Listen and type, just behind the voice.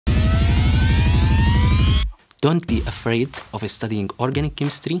Don't be afraid of studying organic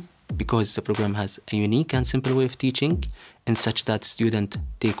chemistry because the program has a unique and simple way of teaching in such that students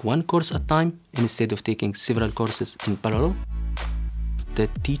take one course at a time instead of taking several courses in parallel. The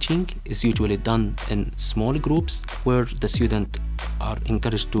teaching is usually done in small groups where the students are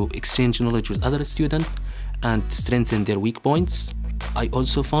encouraged to exchange knowledge with other students and strengthen their weak points. I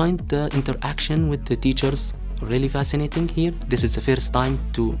also find the interaction with the teachers really fascinating here. This is the first time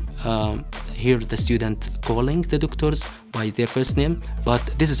to hear the student calling the doctors by their first name, but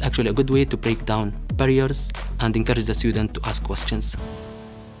this is actually a good way to break down barriers and encourage the student to ask questions.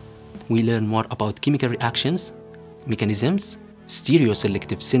 We learn more about chemical reactions, mechanisms,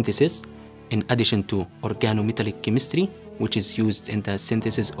 stereoselective synthesis, in addition to organometallic chemistry, which is used in the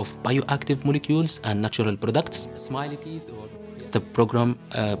synthesis of bioactive molecules and natural products. Smiley teeth or the program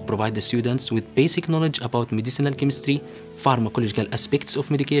provides the students with basic knowledge about medicinal chemistry, pharmacological aspects of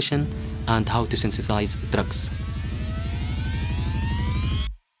medication, and how to synthesize drugs.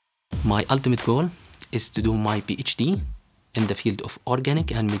 My ultimate goal is to do my PhD in the field of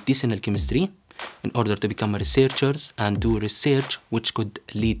organic and medicinal chemistry in order to become researchers and do research which could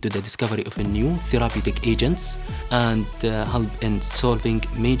lead to the discovery of new therapeutic agents and help in solving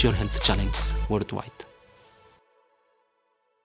major health challenges worldwide.